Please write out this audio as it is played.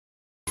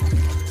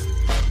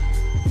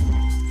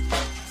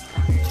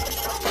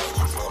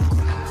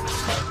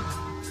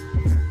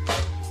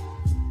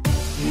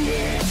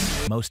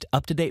most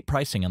up-to-date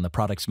pricing on the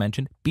products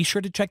mentioned, be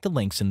sure to check the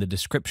links in the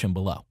description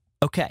below.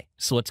 Okay,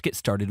 so let's get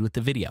started with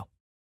the video.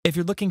 If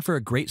you're looking for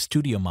a great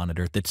studio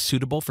monitor that's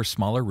suitable for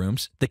smaller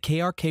rooms, the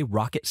KRK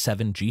Rocket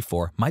 7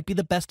 G4 might be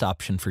the best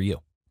option for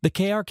you. The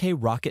KRK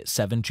Rocket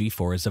 7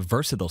 G4 is a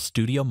versatile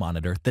studio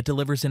monitor that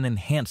delivers an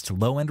enhanced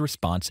low-end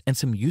response and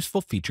some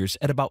useful features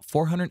at about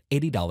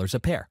 $480 a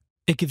pair.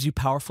 It gives you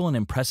powerful and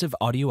impressive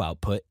audio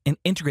output, an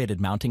integrated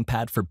mounting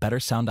pad for better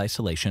sound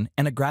isolation,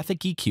 and a graphic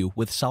EQ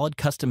with solid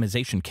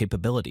customization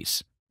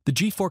capabilities. The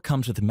G4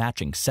 comes with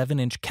matching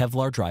 7-inch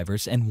Kevlar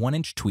drivers and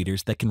 1-inch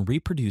tweeters that can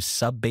reproduce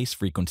sub-bass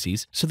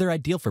frequencies, so they're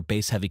ideal for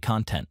bass-heavy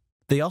content.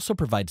 They also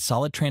provide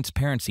solid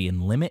transparency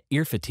and limit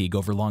ear fatigue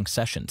over long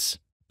sessions.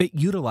 It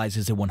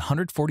utilizes a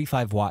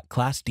 145-watt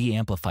Class D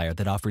amplifier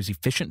that offers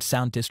efficient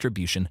sound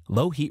distribution,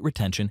 low heat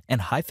retention,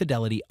 and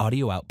high-fidelity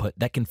audio output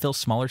that can fill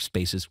smaller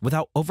spaces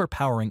without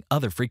overpowering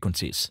other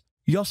frequencies.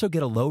 You also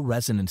get a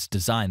low-resonance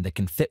design that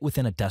can fit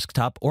within a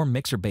desktop or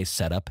mixer-based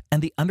setup,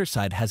 and the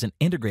underside has an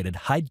integrated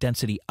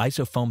high-density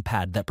isofoam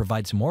pad that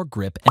provides more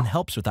grip and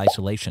helps with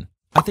isolation.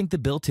 I think the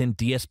built-in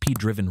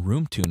DSP-driven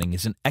room tuning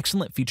is an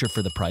excellent feature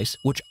for the price,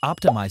 which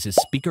optimizes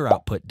speaker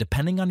output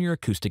depending on your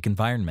acoustic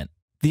environment.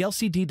 The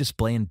LCD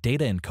display and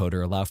data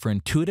encoder allow for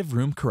intuitive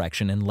room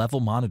correction and level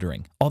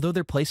monitoring, although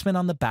their placement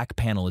on the back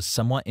panel is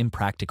somewhat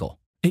impractical.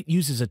 It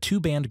uses a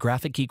 2-band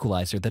graphic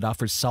equalizer that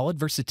offers solid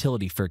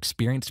versatility for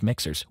experienced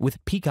mixers,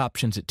 with peak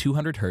options at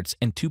 200 Hz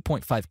and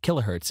 2.5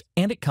 kHz,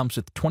 and it comes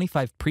with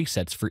 25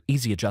 presets for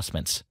easy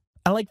adjustments.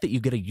 I like that you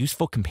get a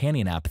useful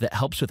companion app that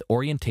helps with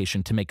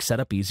orientation to make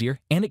setup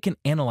easier, and it can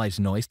analyze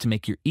noise to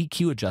make your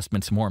EQ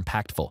adjustments more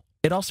impactful.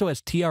 It also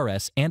has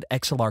TRS and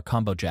XLR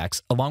combo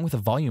jacks, along with a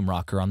volume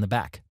rocker on the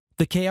back.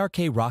 The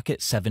KRK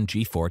Rocket 7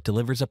 G4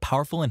 delivers a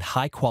powerful and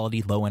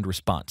high-quality low-end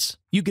response.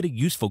 You get a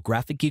useful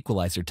graphic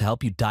equalizer to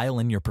help you dial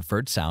in your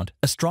preferred sound,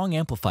 a strong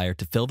amplifier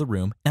to fill the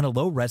room, and a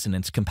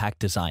low-resonance compact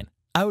design.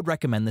 I would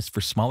recommend this for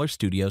smaller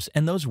studios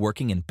and those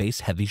working in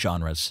bass-heavy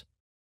genres.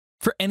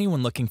 For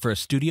anyone looking for a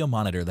studio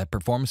monitor that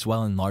performs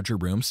well in larger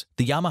rooms,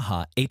 the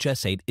YAMAHA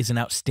HS8 is an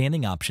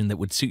outstanding option that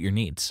would suit your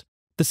needs.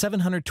 The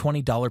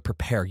 $720 per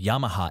pair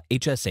YAMAHA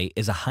HS8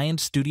 is a high-end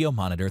studio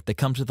monitor that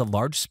comes with a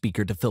large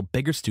speaker to fill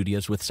bigger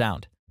studios with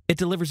sound. It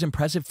delivers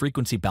impressive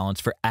frequency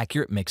balance for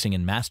accurate mixing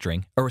and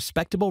mastering, a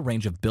respectable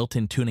range of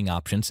built-in tuning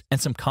options,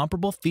 and some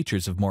comparable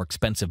features of more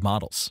expensive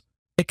models.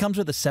 It comes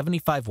with a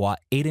 75-watt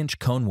 8-inch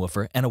cone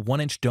woofer and a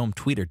 1-inch dome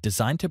tweeter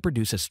designed to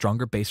produce a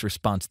stronger bass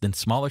response than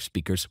smaller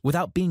speakers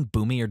without being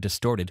boomy or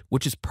distorted,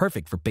 which is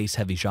perfect for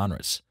bass-heavy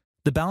genres.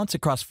 The balance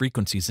across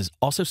frequencies is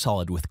also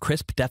solid with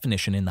crisp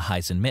definition in the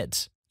highs and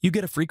mids. You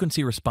get a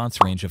frequency response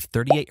range of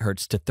 38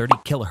 Hz to 30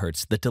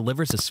 kHz that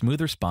delivers a smooth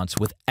response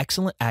with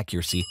excellent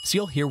accuracy, so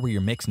you'll hear where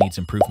your mix needs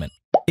improvement.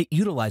 It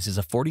utilizes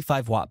a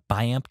 45-watt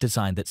biamp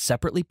design that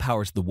separately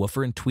powers the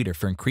woofer and tweeter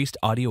for increased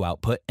audio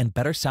output and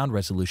better sound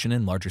resolution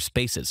in larger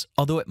spaces,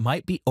 although it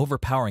might be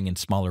overpowering in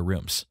smaller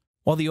rooms.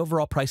 While the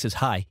overall price is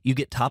high, you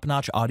get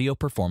top-notch audio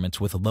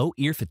performance with low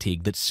ear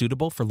fatigue that's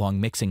suitable for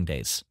long mixing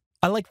days.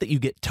 I like that you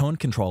get tone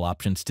control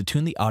options to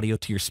tune the audio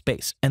to your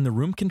space, and the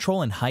room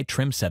control and high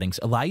trim settings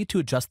allow you to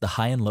adjust the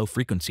high and low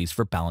frequencies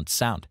for balanced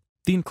sound.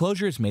 The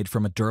enclosure is made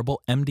from a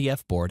durable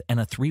MDF board and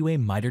a 3-way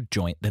mitered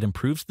joint that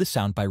improves the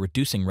sound by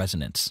reducing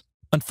resonance.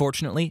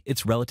 Unfortunately,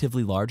 it's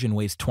relatively large and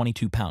weighs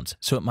 22 pounds,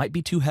 so it might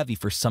be too heavy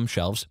for some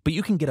shelves, but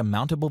you can get a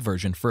mountable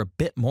version for a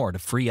bit more to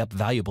free up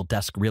valuable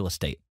desk real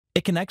estate.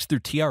 It connects through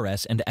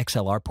TRS and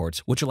XLR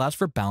ports, which allows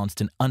for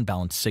balanced and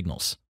unbalanced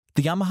signals.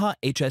 The YAMAHA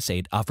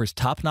HS8 offers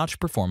top-notch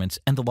performance,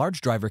 and the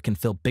large driver can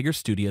fill bigger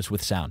studios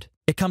with sound.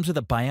 It comes with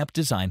a biamp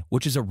design,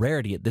 which is a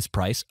rarity at this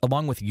price,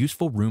 along with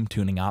useful room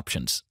tuning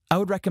options. I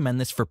would recommend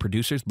this for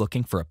producers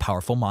looking for a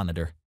powerful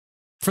monitor.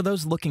 For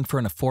those looking for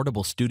an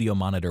affordable studio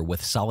monitor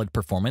with solid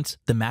performance,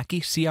 the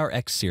Mackie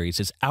CRX series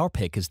is our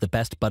pick as the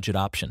best budget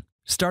option.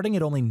 Starting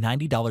at only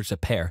 $90 a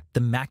pair, the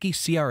Mackie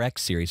CRX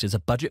series is a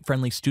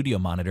budget-friendly studio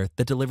monitor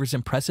that delivers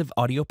impressive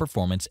audio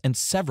performance and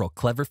several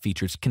clever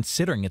features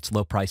considering its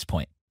low price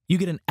point. You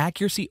get an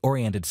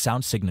accuracy-oriented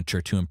sound signature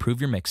to improve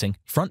your mixing,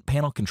 front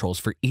panel controls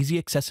for easy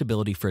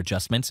accessibility for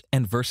adjustments,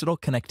 and versatile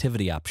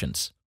connectivity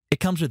options. It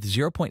comes with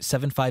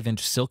 0.75-inch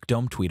silk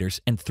dome tweeters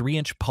and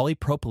 3-inch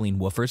polypropylene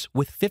woofers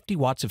with 50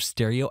 watts of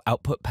stereo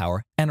output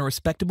power and a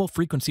respectable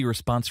frequency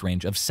response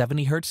range of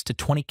 70 Hz to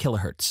 20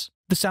 kHz.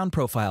 The sound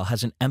profile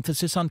has an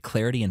emphasis on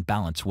clarity and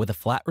balance with a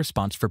flat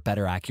response for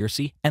better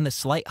accuracy, and the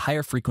slight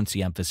higher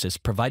frequency emphasis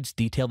provides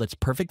detail that's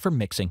perfect for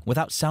mixing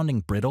without sounding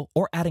brittle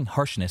or adding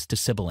harshness to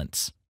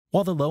sibilance.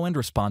 While the low-end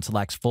response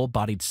lacks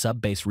full-bodied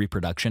sub-bass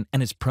reproduction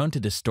and is prone to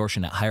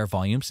distortion at higher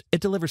volumes,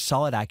 it delivers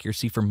solid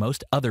accuracy for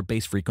most other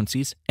bass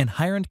frequencies, and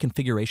higher-end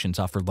configurations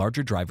offer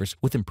larger drivers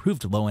with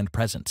improved low-end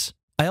presence.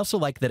 I also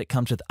like that it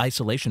comes with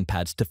isolation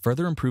pads to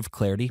further improve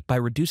clarity by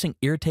reducing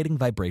irritating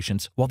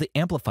vibrations, while the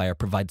amplifier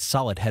provides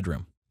solid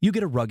headroom. You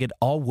get a rugged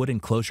all-wood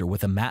enclosure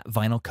with a matte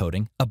vinyl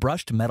coating, a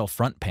brushed metal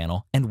front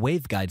panel, and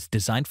waveguides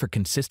designed for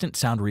consistent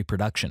sound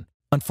reproduction.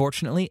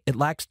 Unfortunately, it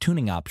lacks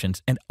tuning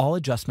options and all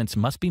adjustments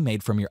must be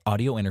made from your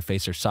audio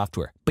interface or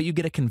software, but you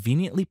get a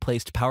conveniently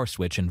placed power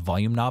switch and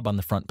volume knob on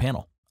the front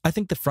panel. I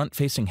think the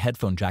front-facing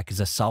headphone jack is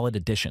a solid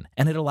addition,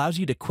 and it allows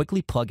you to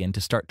quickly plug in to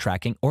start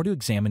tracking or to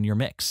examine your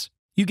mix.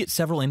 You get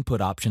several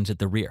input options at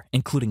the rear,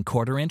 including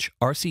 1/4-inch,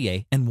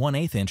 RCA, and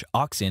 1/8-inch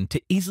aux-in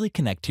to easily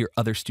connect to your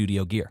other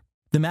studio gear.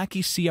 The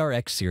Mackie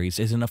CRX series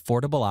is an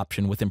affordable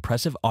option with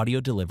impressive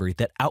audio delivery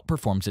that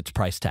outperforms its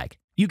price tag.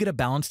 You get a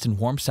balanced and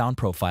warm sound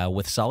profile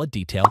with solid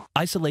detail,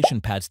 isolation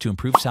pads to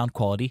improve sound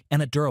quality,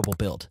 and a durable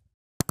build.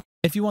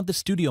 If you want the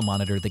studio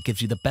monitor that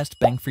gives you the best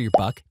bang for your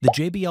buck, the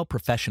JBL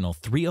Professional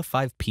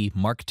 305P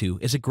Mark II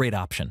is a great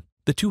option.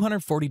 The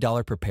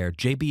 $240 per pair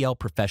JBL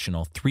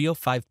Professional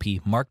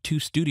 305P Mark II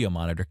studio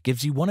monitor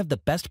gives you one of the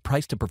best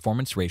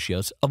price-to-performance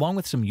ratios along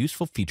with some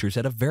useful features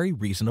at a very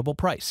reasonable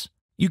price.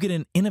 You get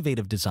an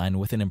innovative design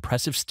with an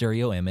impressive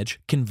stereo image,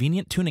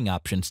 convenient tuning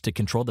options to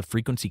control the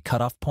frequency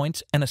cutoff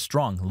points, and a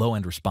strong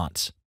low-end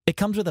response. It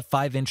comes with a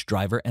 5-inch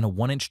driver and a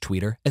 1-inch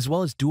tweeter, as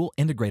well as dual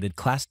integrated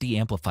Class D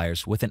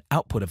amplifiers with an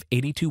output of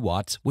 82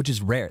 watts, which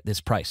is rare at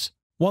this price.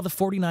 While the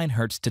 49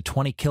 Hz to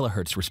 20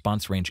 kHz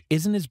response range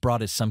isn't as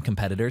broad as some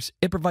competitors,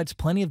 it provides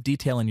plenty of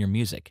detail in your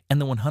music, and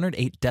the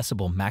 108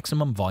 decibel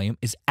maximum volume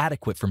is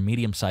adequate for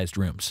medium-sized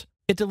rooms.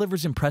 It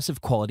delivers impressive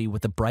quality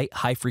with a bright,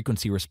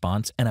 high-frequency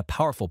response and a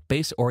powerful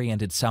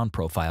bass-oriented sound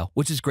profile,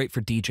 which is great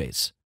for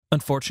DJs.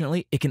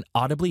 Unfortunately, it can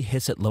audibly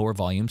hiss at lower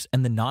volumes,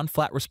 and the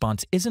non-flat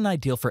response isn't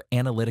ideal for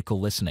analytical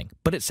listening,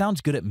 but it sounds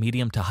good at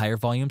medium to higher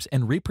volumes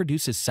and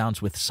reproduces sounds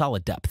with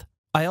solid depth.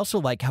 I also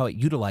like how it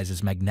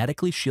utilizes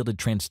magnetically shielded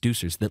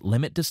transducers that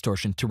limit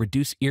distortion to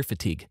reduce ear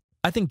fatigue.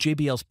 I think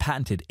JBL's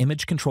patented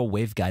image control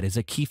waveguide is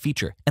a key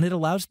feature, and it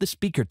allows the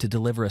speaker to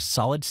deliver a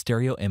solid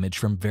stereo image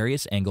from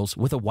various angles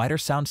with a wider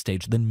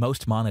soundstage than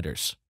most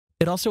monitors.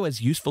 It also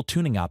has useful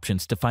tuning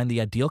options to find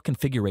the ideal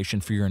configuration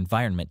for your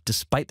environment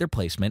despite their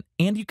placement,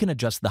 and you can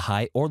adjust the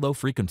high or low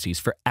frequencies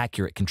for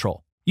accurate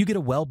control. You get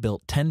a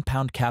well-built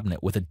 10-pound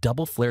cabinet with a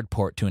double flared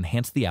port to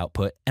enhance the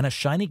output and a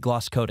shiny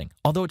gloss coating,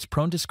 although it's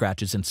prone to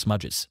scratches and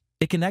smudges.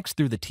 It connects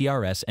through the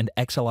TRS and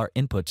XLR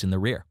inputs in the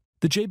rear.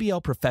 The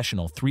JBL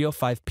Professional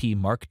 305P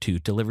Mark II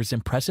delivers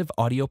impressive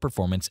audio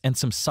performance and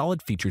some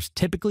solid features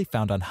typically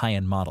found on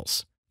high-end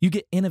models. You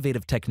get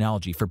innovative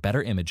technology for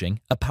better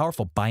imaging, a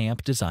powerful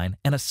biamp design,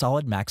 and a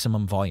solid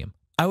maximum volume.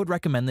 I would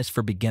recommend this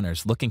for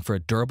beginners looking for a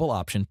durable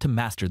option to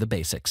master the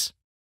basics.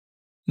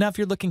 Now, if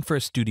you're looking for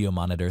a studio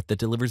monitor that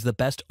delivers the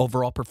best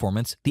overall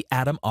performance, the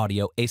Adam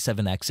Audio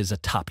A7X is a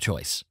top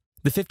choice.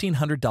 The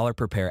 $1,500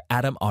 per pair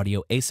Adam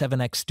Audio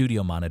A7X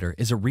studio monitor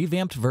is a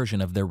revamped version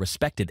of their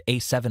respected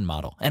A7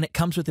 model, and it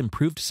comes with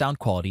improved sound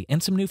quality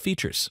and some new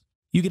features.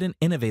 You get an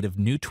innovative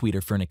new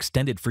tweeter for an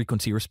extended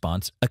frequency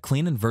response, a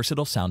clean and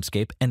versatile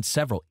soundscape, and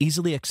several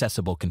easily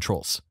accessible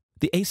controls.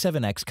 The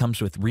A7X comes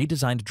with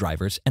redesigned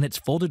drivers, and its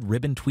folded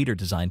ribbon tweeter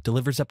design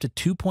delivers up to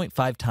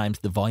 2.5 times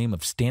the volume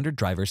of standard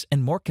drivers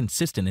and more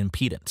consistent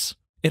impedance.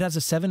 It has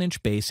a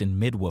 7-inch bass and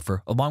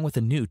mid-woofer, along with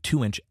a new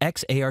 2-inch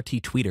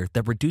XART tweeter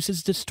that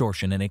reduces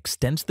distortion and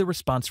extends the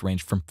response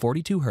range from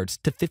 42 Hz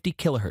to 50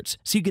 kHz,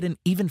 so you get an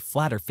even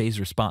flatter phase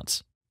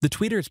response. The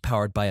tweeter is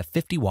powered by a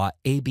 50-watt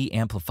AB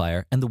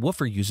amplifier, and the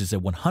woofer uses a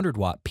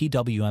 100-watt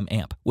PWM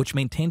amp, which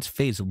maintains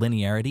phase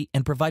linearity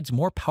and provides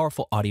more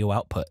powerful audio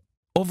output.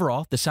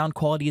 Overall, the sound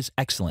quality is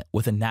excellent,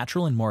 with a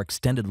natural and more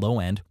extended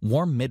low-end,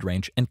 warm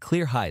mid-range, and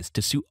clear highs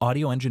to suit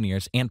audio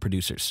engineers and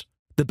producers.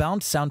 The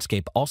balanced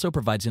soundscape also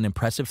provides an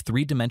impressive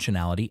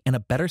three-dimensionality and a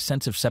better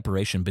sense of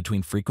separation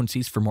between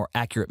frequencies for more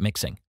accurate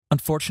mixing.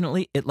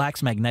 Unfortunately, it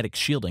lacks magnetic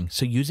shielding,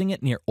 so using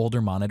it near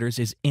older monitors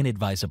is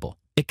inadvisable.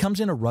 It comes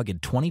in a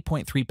rugged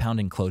 20.3-pound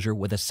enclosure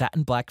with a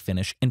satin black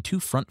finish and 2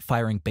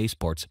 front-firing bass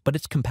ports, but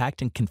it's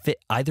compact and can fit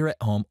either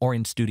at home or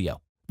in studio.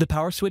 The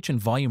power switch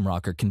and volume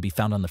rocker can be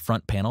found on the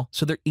front panel,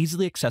 so they're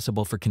easily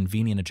accessible for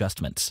convenient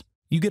adjustments.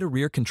 You get a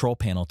rear control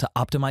panel to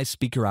optimize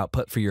speaker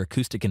output for your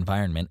acoustic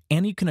environment,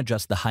 and you can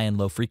adjust the high and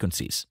low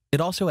frequencies.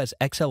 It also has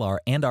XLR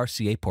and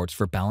RCA ports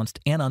for balanced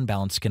and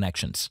unbalanced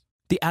connections.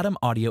 The Adam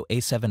Audio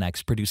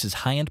A7X produces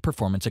high-end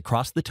performance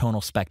across the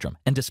tonal spectrum,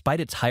 and despite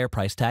its higher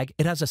price tag,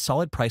 it has a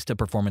solid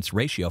price-to-performance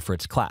ratio for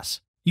its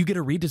class. You get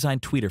a redesigned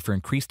tweeter for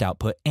increased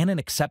output and an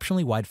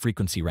exceptionally wide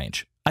frequency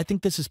range. I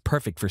think this is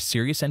perfect for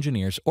serious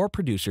engineers or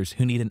producers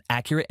who need an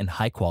accurate and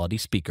high-quality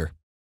speaker.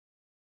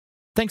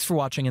 Thanks for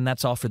watching, and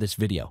that's all for this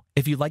video.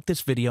 If you liked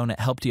this video and it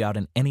helped you out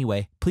in any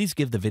way, please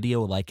give the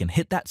video a like and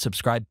hit that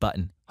subscribe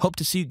button. Hope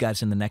to see you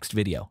guys in the next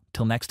video.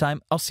 Till next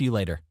time, I'll see you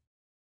later.